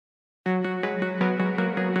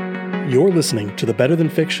You're listening to the Better Than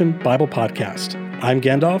Fiction Bible Podcast. I'm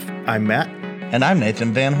Gandalf. I'm Matt. And I'm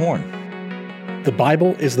Nathan Van Horn. The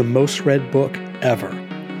Bible is the most read book ever,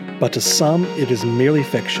 but to some it is merely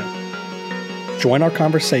fiction. Join our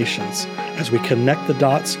conversations as we connect the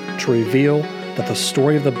dots to reveal that the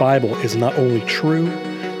story of the Bible is not only true,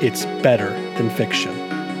 it's better than fiction.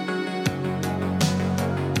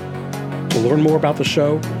 To learn more about the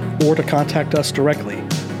show or to contact us directly,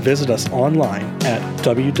 visit us online at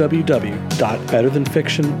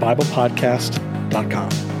www.betterthanfictionbiblepodcast.com.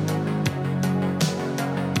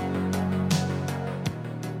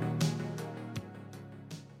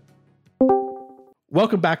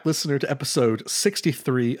 Welcome back, listener, to episode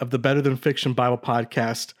 63 of the Better Than Fiction Bible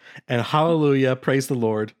Podcast. And hallelujah, praise the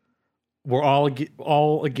Lord. We're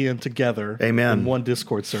all again together. Amen. In one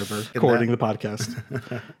Discord server recording the podcast.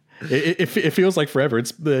 It feels like forever.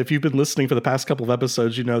 If you've been listening for the past couple of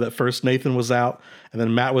episodes, you know that first Nathan was out, and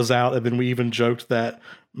then Matt was out, and then we even joked that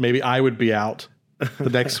maybe I would be out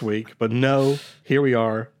the next week. But no, here we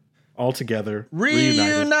are, all together,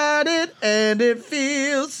 reunited, and it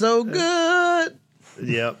feels so good.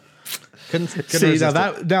 Yep. See,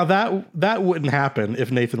 now that wouldn't happen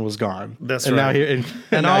if Nathan was gone. That's and right.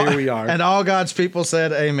 Now here we are. And all God's people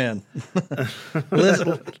said amen.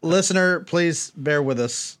 Listener, please bear with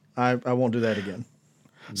us. I won't do that again.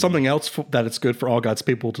 Something else that it's good for all God's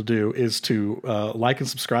people to do is to like and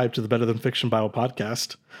subscribe to the Better Than Fiction Bible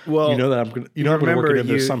Podcast. Well, you know that I'm going to work it in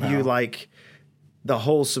there somehow. You like the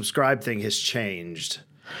whole subscribe thing has changed.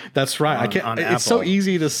 That's right. It's so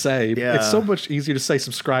easy to say. Yeah. It's so much easier to say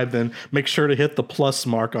subscribe than make sure to hit the plus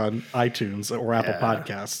mark on iTunes or Apple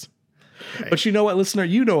Podcasts. Right. But you know what, listener?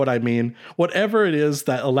 You know what I mean. Whatever it is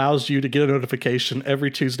that allows you to get a notification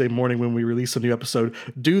every Tuesday morning when we release a new episode,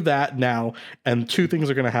 do that now. And two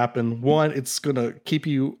things are going to happen. One, it's going to keep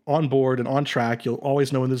you on board and on track. You'll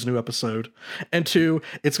always know when there's a new episode. And two,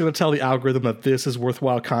 it's going to tell the algorithm that this is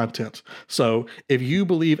worthwhile content. So if you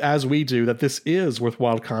believe, as we do, that this is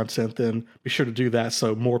worthwhile content, then be sure to do that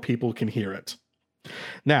so more people can hear it.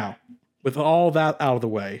 Now, with all that out of the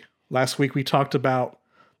way, last week we talked about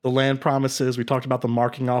the land promises. We talked about the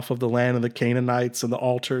marking off of the land and the Canaanites and the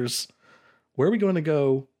altars. Where are we going to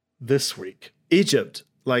go this week? Egypt,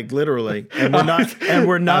 like literally. And we're not.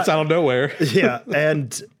 That's out of nowhere. Yeah,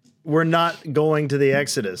 and we're not going to the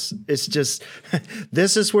Exodus. It's just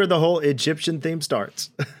this is where the whole Egyptian theme starts.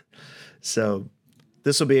 So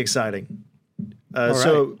this will be exciting.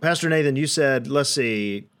 So, Pastor Nathan, you said, let's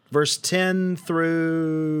see, verse 10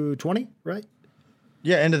 through 20, right?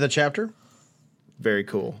 Yeah, end of the chapter. Very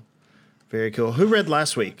cool. Very cool. Who read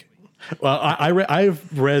last week? Well,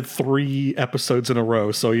 I've read 3 episodes in a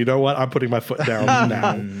row, so you know what? I'm putting my foot down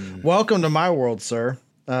now. Welcome to my world, sir.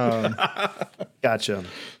 Gotcha.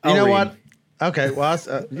 You know what? Okay, well,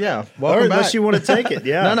 yeah. Welcome back. Unless you want to take it,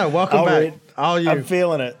 yeah. No, welcome back. All you. I'm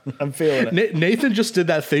feeling it. Nathan just did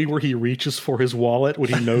that thing where he reaches for his wallet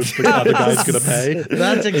when he knows the other guy's going to pay.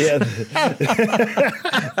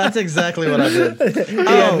 That's exactly what I did. He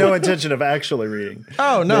had no intention of actually reading.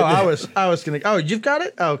 Oh no, I was gonna. Oh, you've got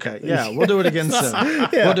it. Okay, yeah, we'll do it again soon.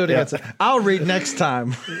 We'll do it again soon. I'll read next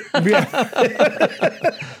time.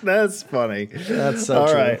 That's funny. That's so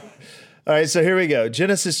true. All right, so here we go.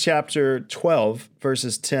 Genesis chapter 12,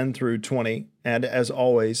 verses 10 through 20. And as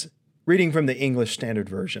always, reading from the English Standard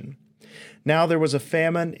Version. Now there was a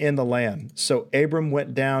famine in the land, so Abram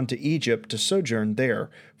went down to Egypt to sojourn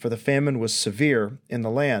there, for the famine was severe in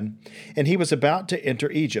the land, and he was about to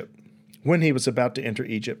enter Egypt. When he was about to enter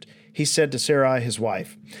Egypt, he said to Sarai his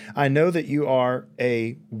wife, I know that you are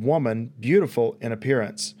a woman beautiful in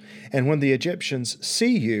appearance, and when the Egyptians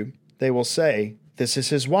see you, they will say, this is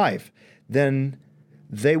his wife. Then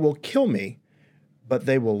they will kill me, but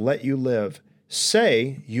they will let you live.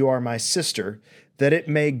 Say, you are my sister, that it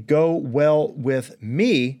may go well with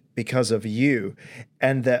me because of you,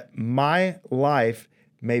 and that my life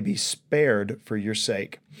may be spared for your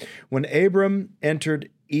sake. When Abram entered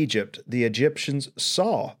Egypt, the Egyptians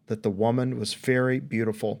saw that the woman was very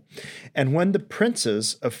beautiful. And when the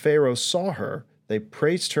princes of Pharaoh saw her, they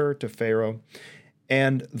praised her to Pharaoh.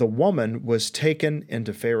 And the woman was taken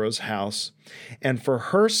into Pharaoh's house, and for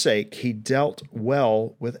her sake he dealt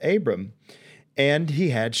well with Abram. And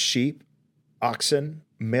he had sheep, oxen,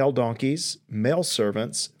 male donkeys, male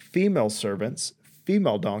servants, female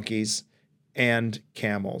donkeys, and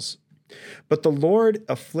camels. But the Lord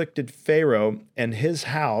afflicted Pharaoh and his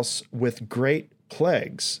house with great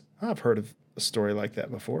plagues. I've heard of a story like that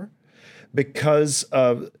before. Because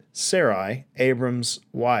of Sarai, Abram's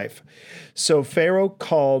wife. So Pharaoh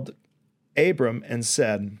called Abram and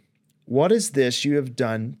said, What is this you have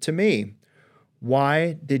done to me?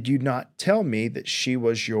 Why did you not tell me that she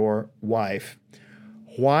was your wife?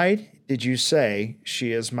 Why did you say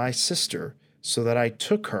she is my sister, so that I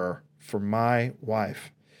took her for my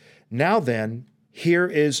wife? Now then, here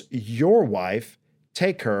is your wife.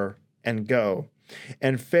 Take her and go."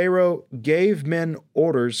 And Pharaoh gave men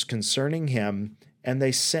orders concerning him, and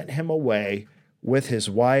they sent him away with his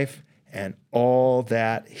wife and all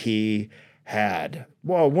that he had.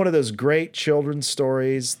 Well, one of those great children's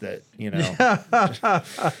stories that,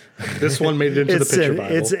 This one made it into the picture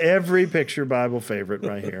Bible. It's every picture Bible favorite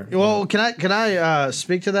right here. Well, can I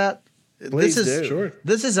speak to that? Please do. Sure.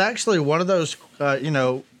 This is actually one of those,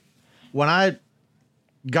 when I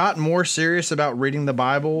got more serious about reading the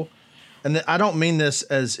Bible, and I don't mean this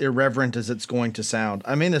as irreverent as it's going to sound.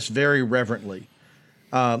 I mean this very reverently.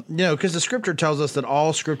 Because the scripture tells us that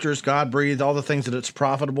all scripture is God breathed, all the things that it's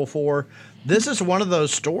profitable for. This is one of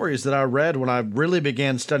those stories that I read when I really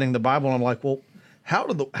began studying the Bible. And I'm like, well, how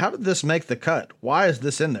did this make the cut? Why is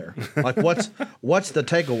this in there? Like, what's the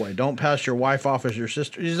takeaway? Don't pass your wife off as your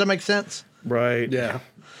sister. Does that make sense? Right. Yeah.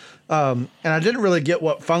 And I didn't really get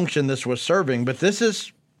what function this was serving, but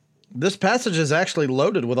this passage is actually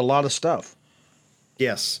loaded with a lot of stuff.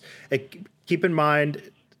 Yes. Keep in mind,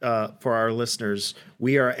 for our listeners,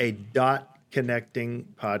 we are a dot connecting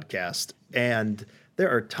podcast, and there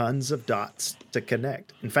are tons of dots to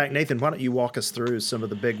connect. In fact, Nathan, why don't you walk us through some of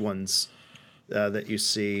the big ones that you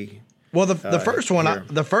see? Well, the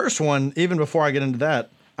first one, even before I get into that,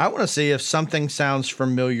 I want to see if something sounds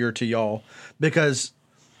familiar to y'all, because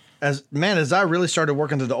as I really started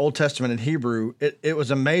working through the Old Testament in Hebrew, it was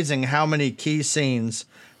amazing how many key scenes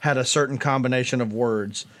had a certain combination of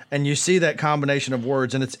words. And you see that combination of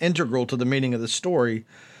words, and it's integral to the meaning of the story.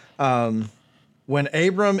 When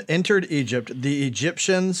Abram entered Egypt, the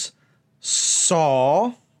Egyptians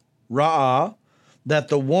saw, Ra'ah, that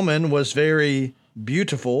the woman was very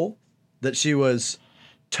beautiful, that she was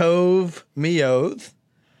Tov Meoth.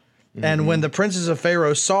 Mm-hmm. And when the princes of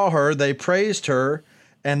Pharaoh saw her, they praised her.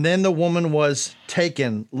 And then the woman was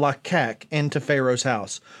taken, Lakak, into Pharaoh's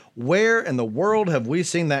house. Where in the world have we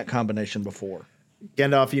seen that combination before?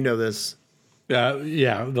 Gandalf, you know this.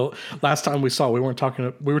 Yeah. The last time we were talking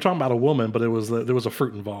about a woman, but there was a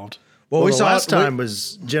fruit involved. Well, we saw last time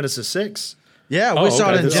was Genesis 6. Yeah, we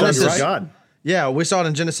saw it in Genesis. God. Yeah, we saw it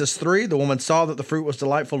in Genesis 3. The woman saw that the fruit was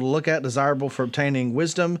delightful to look at, desirable for obtaining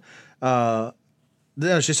wisdom.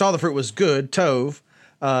 Then she saw the fruit was good, Tov,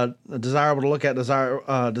 desirable to look at,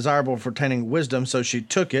 desirable for obtaining wisdom. So she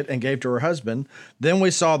took it and gave to her husband. Then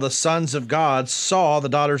we saw the sons of God saw the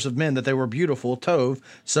daughters of men that they were beautiful, Tov,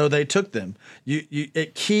 so they took them.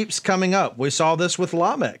 It keeps coming up. We saw this with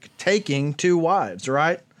Lamech taking 2 wives,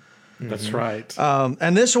 right? That's right.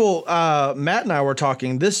 And this will, Matt and I were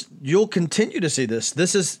talking, you'll continue to see this.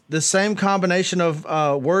 This is the same combination of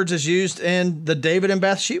words as used in the David and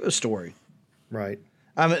Bathsheba story. Right.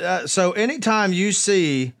 So anytime you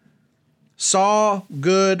see saw,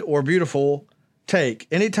 good, or beautiful, take.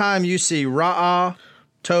 Anytime you see Ra'ah,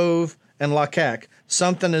 Tov, and Lakak,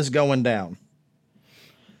 something is going down.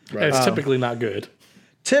 Right. It's typically not good.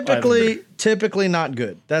 Typically not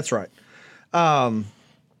good. That's right.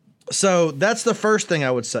 So that's the first thing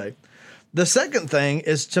I would say. The second thing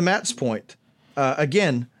is to Matt's point.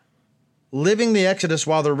 Again, living the Exodus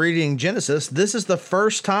while they're reading Genesis, this is the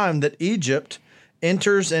first time that Egypt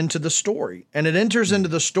enters into the story. And it enters into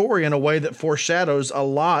the story in a way that foreshadows a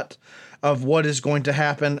lot of what is going to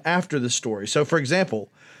happen after the story. So, for example,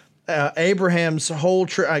 Abraham's whole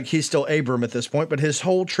trip, he's still Abram at this point, but his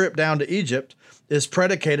whole trip down to Egypt is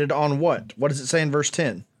predicated on what? What does it say in verse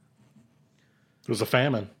 10? It was a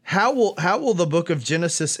famine. How will the book of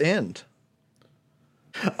Genesis end?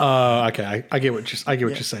 Okay, I get what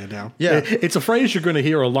you're saying now. Yeah, it's a phrase you're going to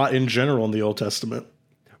hear a lot in general in the Old Testament.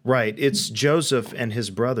 Right. It's Joseph and his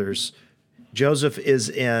brothers. Joseph is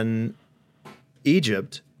in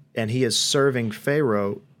Egypt, and he is serving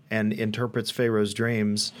Pharaoh and interprets Pharaoh's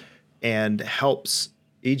dreams and helps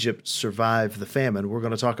Egypt survive the famine. We're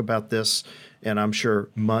going to talk about this, and I'm sure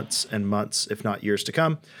months and months, if not years to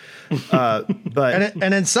come. But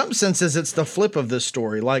and in some senses, it's the flip of this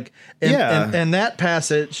story. Like in that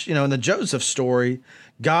passage, in the Joseph story,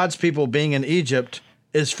 God's people being in Egypt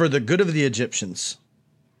is for the good of the Egyptians.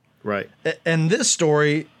 Right. And this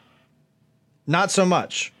story, not so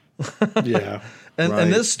much. Yeah.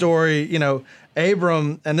 And this story,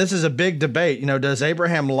 Abram, and this is a big debate, does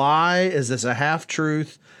Abraham lie? Is this a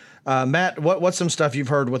half-truth? Matt, what's some stuff you've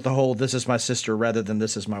heard with the whole "this is my sister" rather than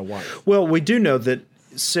 "this is my wife"? Well, we do know that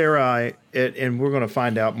Sarai, and we're going to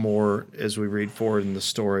find out more as we read forward in the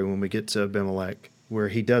story when we get to Abimelech, where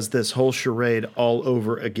he does this whole charade all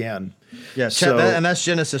over again. Yeah, and that's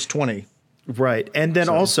Genesis 20. Right. And then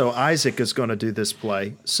also Isaac is going to do this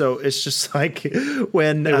play. So it's just like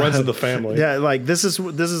when it runs in the family. Yeah, like this is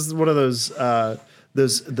one of those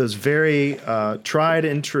very tried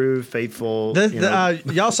and true, faithful.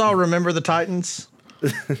 Y'all saw Remember the Titans?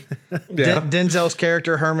 Denzel's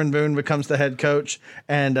character Herman Boone becomes the head coach,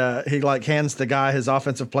 and he like hands the guy his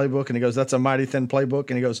offensive playbook, and he goes, "That's a mighty thin playbook."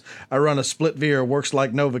 And he goes, "I run a split veer, works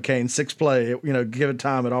like Novocaine, 6 play. Give it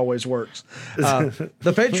time, it always works."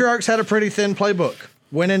 The Patriarchs had a pretty thin playbook.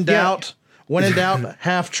 When in doubt,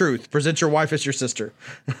 half truth. Present your wife as your sister.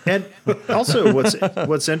 And also,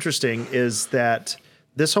 what's interesting is that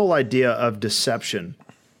this whole idea of deception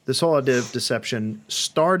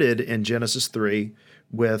started in Genesis 3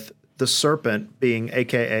 with the serpent being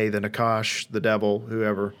AKA the Nakash, the devil,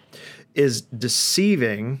 whoever, is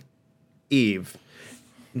deceiving Eve.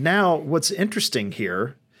 Now, what's interesting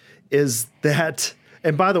here is that,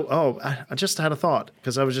 and by the way, I just had a thought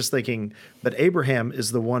because I was just thinking, but Abraham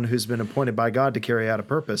is the one who's been appointed by God to carry out a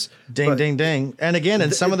purpose. Ding, ding, ding. And again,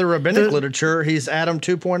 in some of the rabbinic literature, he's Adam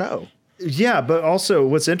 2.0. Yeah, but also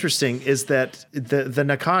what's interesting is that the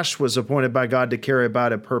Nakash was appointed by God to carry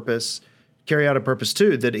out a purpose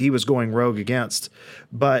too that he was going rogue against.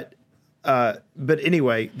 But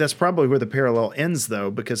anyway, that's probably where the parallel ends,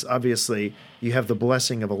 though, because obviously you have the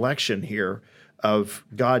blessing of election here of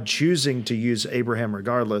God choosing to use Abraham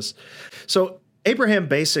regardless. So Abraham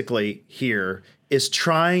basically here is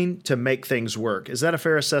trying to make things work. Is that a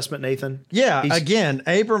fair assessment, Nathan? Yeah. Again,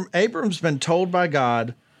 Abram's been told by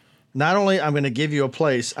God, not only I'm going to give you a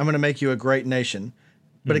place, I'm going to make you a great nation.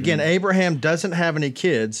 But again, Abraham doesn't have any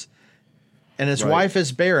kids, and his wife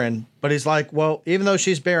is barren. But he's like, well, even though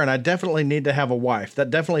she's barren, I definitely need to have a wife. That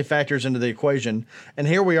definitely factors into the equation. And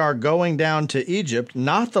here we are going down to Egypt,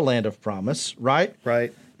 not the land of promise, right?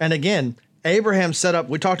 Right. And again, Abraham set up,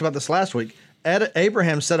 we talked about this last week,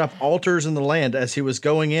 Abraham set up altars in the land as he was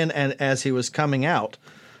going in and as he was coming out.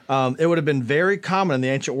 It would have been very common in the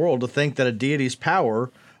ancient world to think that a deity's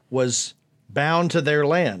power was bound to their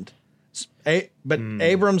land. But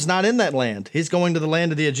Abram's not in that land. He's going to the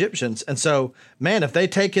land of the Egyptians. And so, man, if they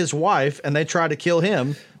take his wife and they try to kill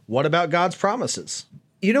him, what about God's promises?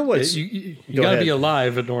 You know what? You got to be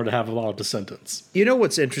alive in order to have a lot of descendants. You know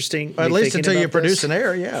what's interesting? At least until you produce an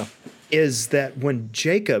heir, yeah. Is that when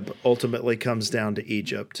Jacob ultimately comes down to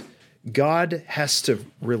Egypt, God has to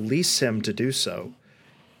release him to do so.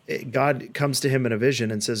 God comes to him in a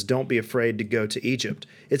vision and says, don't be afraid to go to Egypt.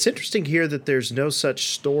 It's interesting here that there's no such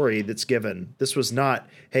story that's given. This was not,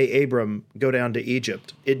 hey, Abram, go down to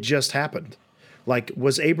Egypt. It just happened. Like,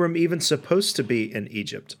 was Abram even supposed to be in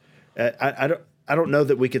Egypt? I don't know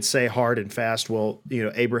that we could say hard and fast, well,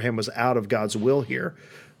 Abraham was out of God's will here.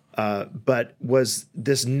 But was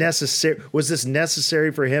this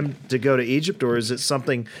necessary for him to go to Egypt, or is it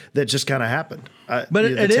something that just kind of happened? But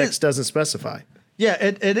the text doesn't specify. Yeah,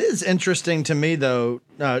 it is interesting to me, though,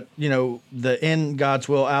 the in God's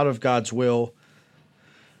will, out of God's will.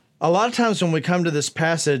 A lot of times when we come to this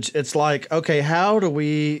passage, it's like, okay, how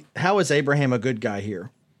is Abraham a good guy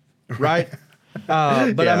here? Right?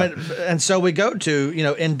 I mean, and so we go to,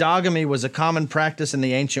 endogamy was a common practice in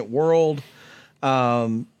the ancient world.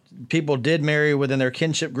 People did marry within their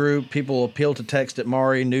kinship group. People appeal to text at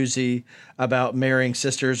Mari, Newsy about marrying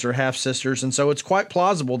sisters or half-sisters. And so it's quite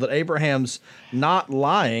plausible that Abraham's not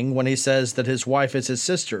lying when he says that his wife is his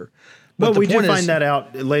sister. But we do find that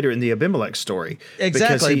out later in the Abimelech story.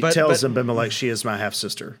 Exactly. Because he tells Abimelech, she is my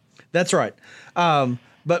half-sister. That's right.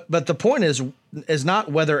 But the point is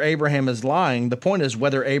not whether Abraham is lying. The point is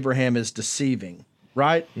whether Abraham is deceiving,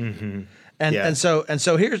 right? Mm-hmm. And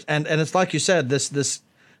so here's and it's like you said, this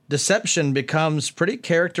deception becomes pretty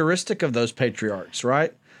characteristic of those patriarchs,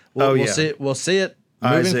 right? We'll see it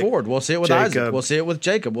moving forward. We'll see it with Isaac. We'll see it with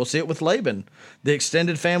Jacob. We'll see it with Laban, the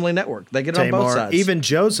extended family network. They get it on both sides. Even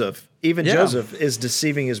Joseph. Joseph is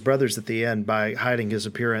deceiving his brothers at the end by hiding his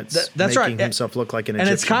appearance, making himself look like an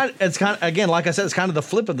Egyptian. And it's kind of again, like I said, it's kind of the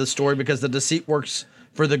flip of the story because the deceit works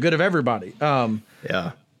for the good of everybody.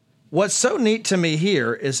 What's so neat to me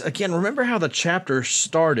here is, again, remember how the chapter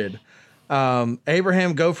started.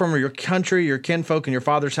 Abraham, go from your country, your kinfolk, and your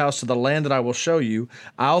father's house to the land that I will show you.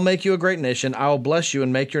 I'll make you a great nation. I will bless you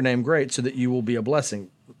and make your name great so that you will be a blessing.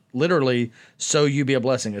 Literally, so you be a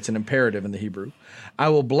blessing. It's an imperative in the Hebrew. I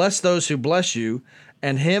will bless those who bless you,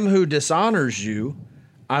 and him who dishonors you,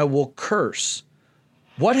 I will curse.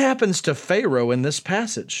 What happens to Pharaoh in this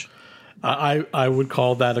passage? I would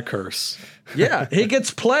call that a curse. Yeah, he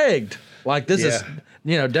gets plagued. Like this is...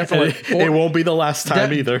 definitely. It won't be the last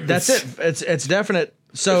time either. That's it. It's definite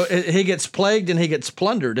So he gets plagued and he gets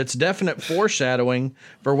plundered. It's definite foreshadowing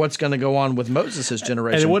for what's going to go on with Moses'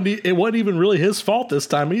 generation. And it wasn't even really his fault this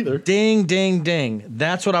time either. Ding, ding, ding.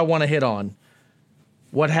 That's what I want to hit on.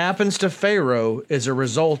 What happens to Pharaoh is a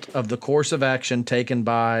result of the course of action taken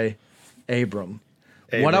by Abram.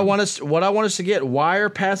 What I want us to get, why are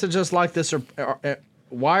passages like this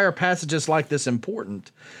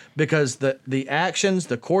important? Because the actions,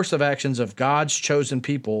 the course of actions of God's chosen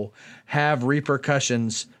people have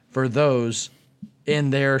repercussions for those in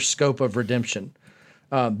their scope of redemption.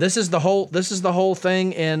 This is the whole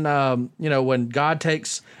thing in when God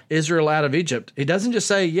takes Israel out of Egypt. He doesn't just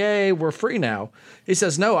say, "Yay, we're free now." He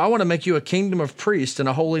says, "No, I want to make you a kingdom of priests and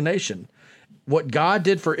a holy nation." What God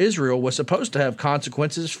did for Israel was supposed to have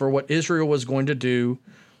consequences for what Israel was going to do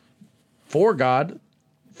for God,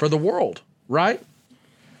 for the world, right?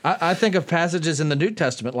 I think of passages in the New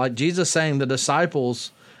Testament, like Jesus saying to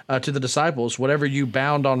the disciples, whatever you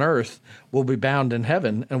bound on earth will be bound in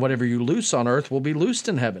heaven, and whatever you loose on earth will be loosed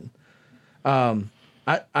in heaven.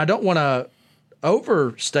 I don't want to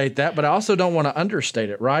overstate that, but I also don't want to understate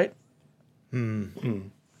it, right?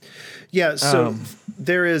 Yeah, so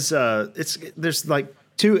there's like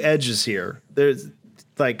two edges here. There's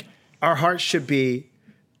like our hearts should be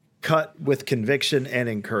cut with conviction and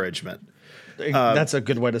encouragement. That's a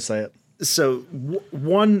good way to say it. So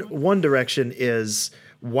one direction is,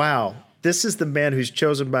 wow, this is the man who's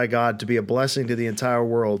chosen by God to be a blessing to the entire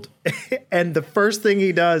world. And the first thing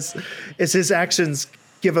he does is his actions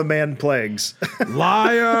give a man plagues.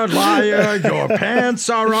 Liar, liar, your pants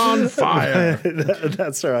are on fire.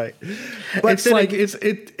 That's right. But It's like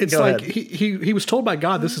it's like he was told by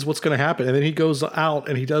God this is what's going to happen, and then he goes out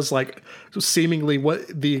and he does like seemingly what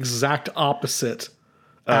the exact opposite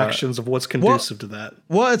actions of what's conducive to that.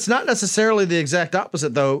 Well, it's not necessarily the exact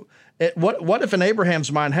opposite, though. What if in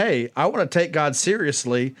Abraham's mind, hey, I want to take God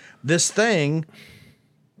seriously, this thing,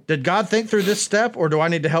 did God think through this step, or do I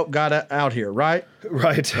need to help God out here, right?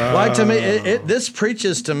 Right. Like, to me, this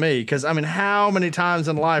preaches to me, because, I mean, how many times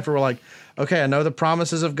in life are we like, okay, I know the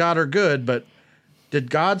promises of God are good, but did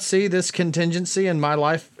God see this contingency in my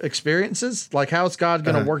life experiences? Like, how is God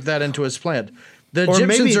going to work that into his plan? The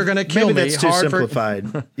Egyptians are going to kill me. Maybe that's too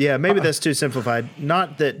simplified. Yeah, maybe that's too simplified.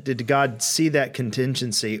 Not that did God see that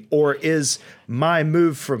contingency, or is my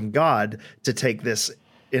move from God to take this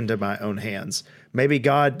into my own hands? Maybe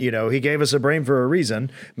God, he gave us a brain for a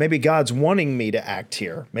reason. Maybe God's wanting me to act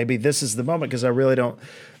here. Maybe this is the moment, because I really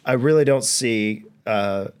don't see,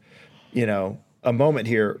 a moment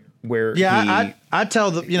here where I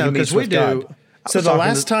tell the, because we do. God. So the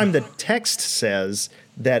last time the text says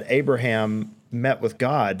that Abraham met with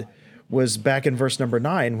God was back in verse number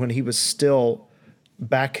 9, when he was still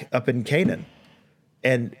back up in Canaan.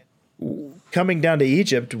 And coming down to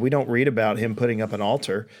Egypt, we don't read about him putting up an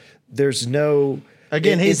altar. There's no...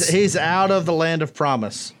 Again, he's out of the land of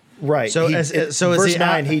promise. Right. So, verse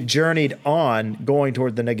 9, he journeyed on going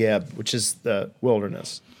toward the Negeb, which is the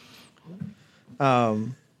wilderness. Yeah,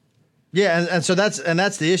 and so that's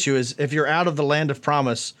the issue, is if you're out of the land of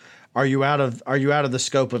promise, are you out of the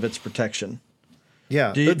scope of its protection?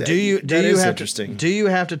 Yeah. Do you have interesting. Do you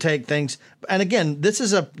have to take things? And again, this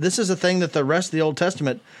is a thing that the rest of the Old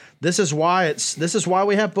Testament. This is why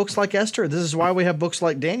we have books like Esther. This is why we have books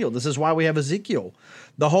like Daniel. This is why we have Ezekiel.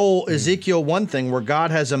 The whole Ezekiel 1 thing, where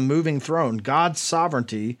God has a moving throne. God's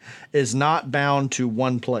sovereignty is not bound to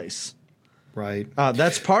one place. Right.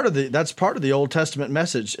 That's part of the Old Testament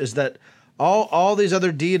message, is that all these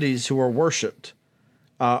other deities who are worshipped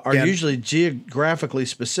are usually geographically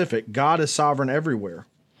specific. God is sovereign everywhere,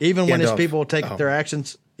 even when his people take their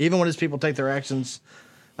actions. Even when his people take their actions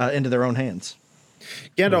into their own hands.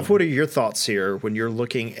 Gandalf, what are your thoughts here when you're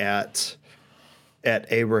looking at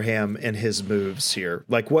Abraham and his moves here?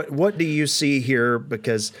 Like, what do you see here?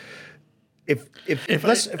 Because if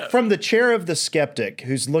from the chair of the skeptic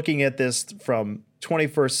who's looking at this from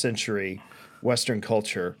 21st century Western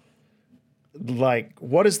culture, like,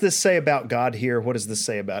 what does this say about God here? What does this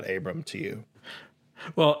say about Abram to you?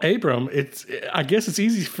 Well, Abram, I guess it's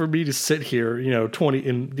easy for me to sit here,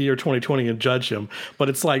 in the year 2020 and judge him, but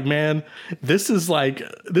it's like, man, this is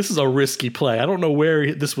a risky play. I don't know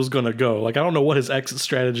where this was going to go. Like, I don't know what his exit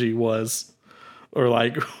strategy was, or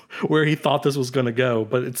like where he thought this was going to go,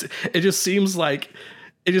 but it just seems like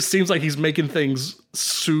he's making things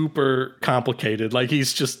super complicated. Like,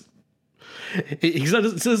 it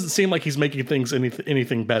doesn't seem like he's making things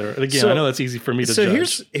anything better. And again, I know that's easy for me to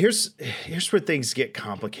judge. So here's where things get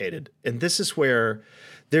complicated. And this is where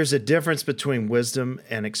there's a difference between wisdom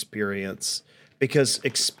and experience, because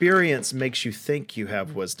experience makes you think you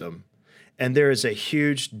have wisdom. And there is a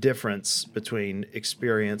huge difference between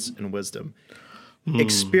experience and wisdom.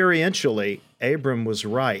 Experientially, Abram was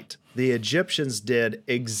right. The Egyptians did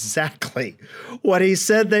exactly what he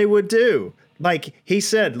said they would do. Like he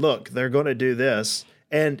said, look, they're going to do this.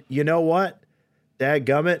 And you know what?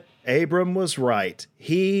 Dadgummit, Abram was right.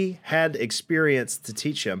 He had experience to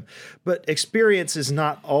teach him. But experience is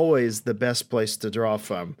not always the best place to draw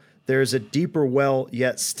from. There's a deeper well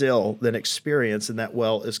yet still than experience, and that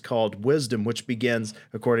well is called wisdom, which begins,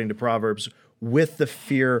 according to Proverbs, with the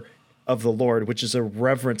fear of the Lord, which is a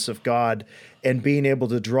reverence of God, and being able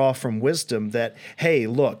to draw from wisdom that, hey,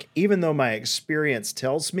 look, even though my experience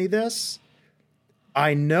tells me this,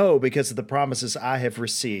 I know because of the promises I have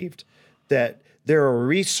received that there are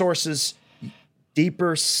resources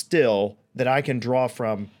deeper still that I can draw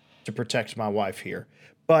from to protect my wife here.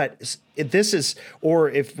 But this is, or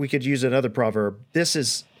if we could use another proverb, this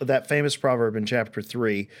is that famous proverb in chapter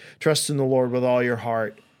 3, trust in the Lord with all your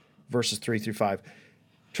heart, verses 3 through 5.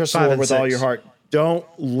 Trust in the Lord with all your heart. Don't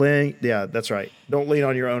lean, yeah, that's right. Don't lean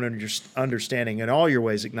on your own understanding. In all your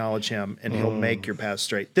ways acknowledge him, and he'll make your path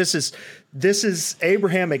straight. This is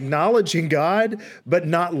Abraham acknowledging God, but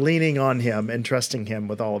not leaning on him and trusting him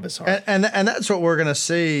with all of his heart. And that's what we're going to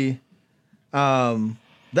see.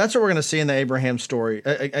 That's what we're going to see in the Abraham story.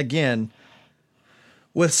 Again,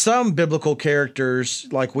 with some biblical characters,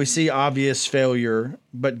 like we see obvious failure,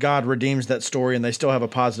 but God redeems that story and they still have a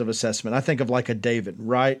positive assessment. I think of like a David,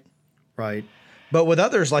 right? Right. But with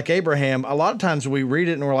others like Abraham, a lot of times we read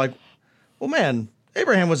it and we're like, well, man,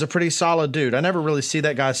 Abraham was a pretty solid dude. I never really see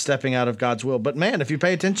that guy stepping out of God's will. But man, if you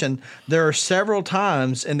pay attention, there are several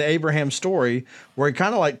times in the Abraham story where he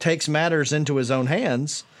kind of like takes matters into his own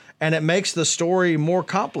hands, and it makes the story more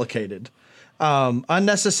complicated,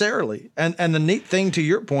 unnecessarily. And the neat thing to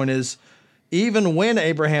your point is, even when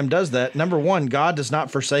Abraham does that, number one, God does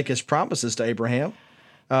not forsake his promises to Abraham.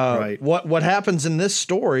 Right. What happens in this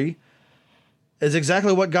story is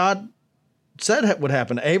exactly what God said would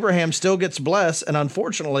happen. Abraham still gets blessed, and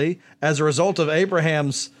unfortunately, as a result of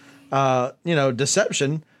Abraham's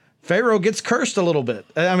deception, Pharaoh gets cursed a little bit.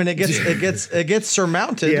 I mean, it gets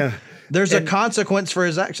surmounted. Yeah. There's a consequence for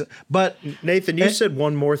his action. But Nathan, you said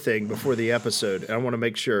one more thing before the episode, and I want to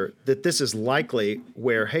make sure that this is likely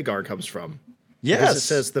where Hagar comes from. Yes. Because it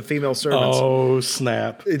says the female servants. Oh,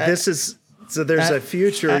 snap. This is so there's a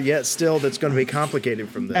future yet still that's going to be complicated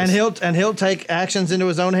from this. And he'll take actions into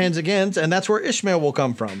his own hands again, and that's where Ishmael will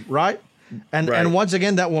come from, right? And once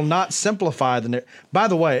again, that will not simplify the. By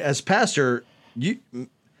the way, as pastor,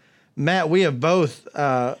 Matt, we have both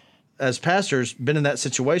as pastors been in that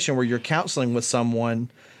situation where you're counseling with someone,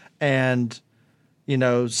 and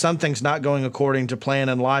something's not going according to plan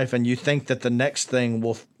in life, and you think that the next thing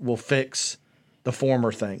will fix the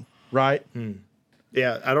former thing, right?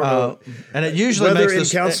 Yeah, I don't know. And it usually whether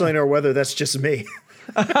makes in counseling or whether that's just me.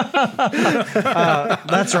 That's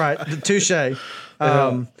right. Touche.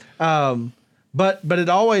 But it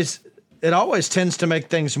always tends to make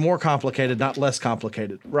things more complicated, not less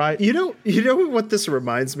complicated, right? You know what this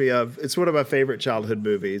reminds me of? It's one of my favorite childhood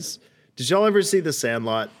movies. Did y'all ever see The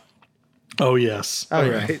Sandlot? Oh, yes. Oh,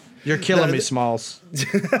 yeah. Right. You're killing me, Smalls.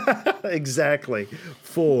 Exactly.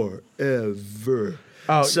 Forever.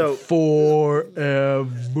 Oh, so forever.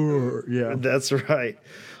 Yeah. That's right.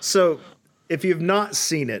 So if you've not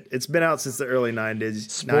seen it, it's been out since the early 90s.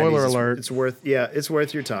 Spoiler alert. It's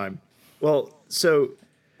worth your time. Well, so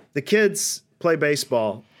the kids play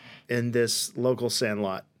baseball in this local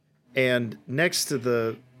sandlot. And next to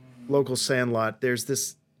the local sandlot, there's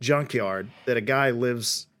this junkyard that a guy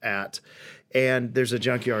lives at. And there's a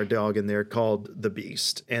junkyard dog in there called the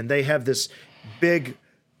Beast. And they have this big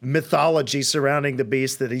mythology surrounding the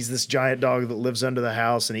Beast, that he's this giant dog that lives under the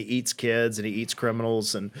house and he eats kids and he eats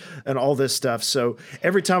criminals and all this stuff. So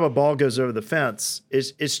every time a ball goes over the fence,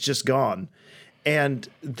 it's just gone. And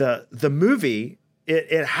the movie,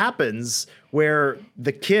 it happens where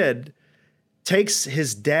the kid takes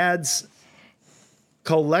his dad's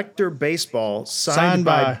collector baseball signed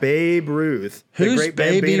by Babe Ruth, the Who's great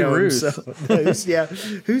Baby Bambino Ruth? who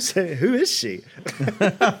is she?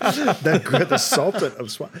 the Sultan of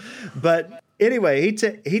Swat. But anyway,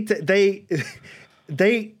 the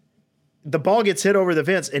ball gets hit over the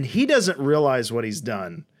fence and he doesn't realize what he's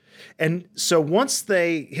done. And so once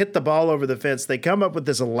they hit the ball over the fence, they come up with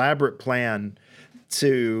this elaborate plan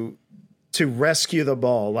to rescue the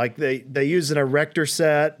ball. Like they use an erector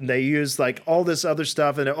set and they use like all this other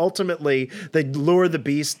stuff. And ultimately they lure the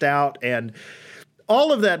Beast out, and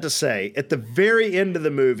all of that to say, at the very end of the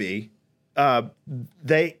movie,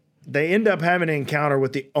 they end up having an encounter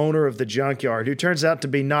with the owner of the junkyard, who turns out to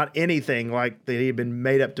be not anything like that he had been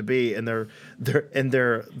made up to be in their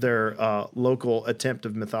local attempt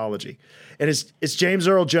of mythology. And it's James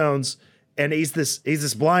Earl Jones, and he's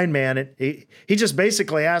this blind man, and he just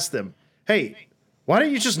basically asked them, "Hey, why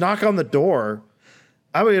don't you just knock on the door?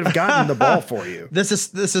 I would have gotten the ball for you." This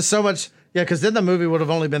is so much. Yeah, because then the movie would have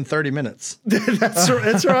only been 30 minutes.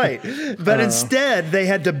 That's right. But instead, they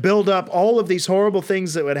had to build up all of these horrible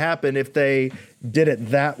things that would happen if they did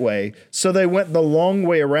it that way. So they went the long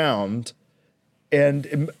way around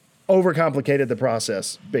and overcomplicated the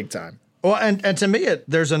process big time. Well, and to me,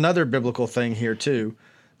 there's another biblical thing here too.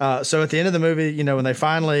 So at the end of the movie, when they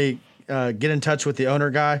finally get in touch with the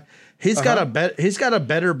owner guy, he's got a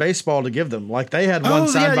better baseball to give them. Like they had one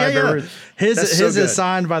signed by Babe Ruth. His is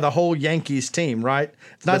signed by the whole Yankees team, right?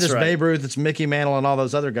 It's not just Babe Ruth, it's Mickey Mantle and all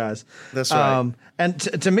those other guys. That's right. And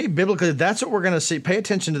to me, biblically, that's what we're going to see. Pay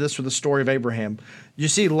attention to this with the story of Abraham. You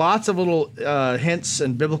see lots of little hints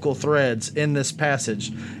and biblical threads in this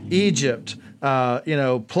passage. Egypt,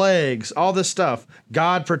 plagues, all this stuff.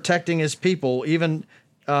 God protecting his people, even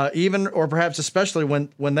or perhaps especially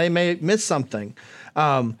when they may miss something.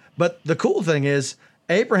 But the cool thing is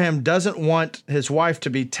Abraham doesn't want his wife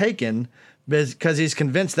to be taken because he's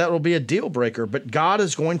convinced that will be a deal breaker. But God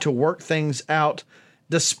is going to work things out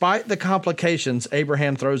despite the complications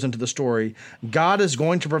Abraham throws into the story. God is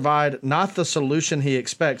going to provide not the solution he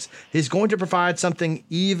expects. He's going to provide something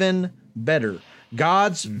even better.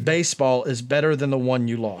 God's baseball is better than the one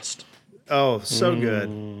you lost. Oh, so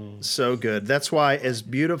good. So good. That's why, as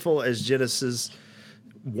beautiful as Genesis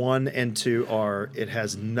 1 and 2 are, it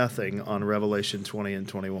has nothing on Revelation 20 and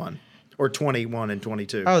 21, or 21 and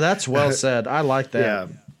 22. Oh, that's well said. I like that.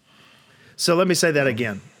 Yeah. So let me say that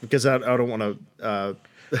again, because I don't want to.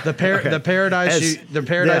 The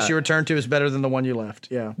paradise you return to is better than the one you left.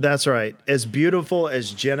 Yeah, that's right. As beautiful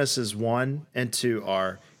as Genesis 1 and 2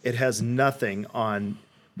 are, it has nothing on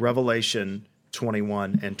Revelation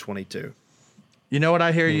 21 and 22. You know what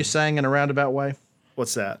I hear you saying in a roundabout way?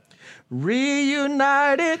 What's that?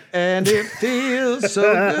 Reunited and it feels so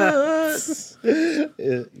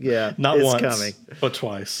good. Yeah, not it's once, coming, but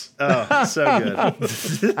twice. Oh, so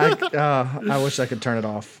good. I wish I could turn it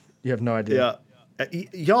off. You have no idea. Yeah,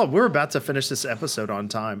 y'all, we're about to finish this episode on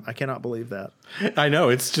time. I cannot believe that. I know,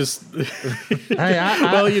 it's just. Hey,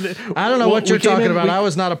 I don't know what you're talking about. I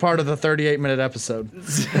was not a part of the 38-minute episode.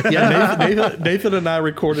 Yeah, Nathan and I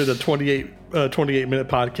recorded a 28-minute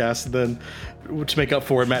podcast, and then to make up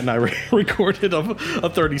for it, Matt and I recorded a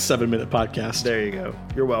 37-minute podcast. There you go.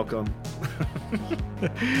 You're welcome.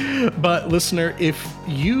 But listener, if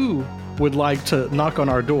you would like to knock on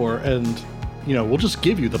our door and we'll just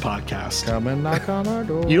give you the podcast. Come and knock on our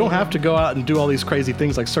door. You don't have to go out and do all these crazy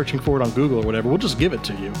things like searching for it on Google or whatever. We'll just give it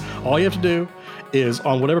to you. All you have to do is,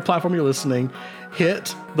 on whatever platform you're listening,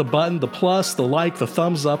 hit the button, the plus, the like, the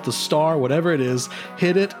thumbs up, the star, whatever it is,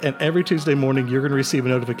 hit it, and every Tuesday morning you're going to receive a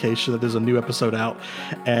notification that there's a new episode out.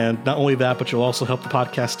 And not only that, but you'll also help the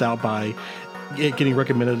podcast out by getting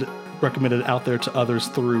recommended out there to others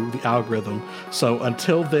through the algorithm. So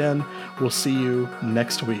until then, we'll see you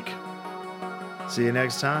next week. See you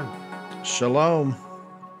next time. Shalom.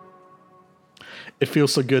 It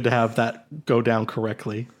feels so good to have that go down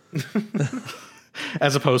correctly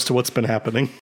as opposed to what's been happening.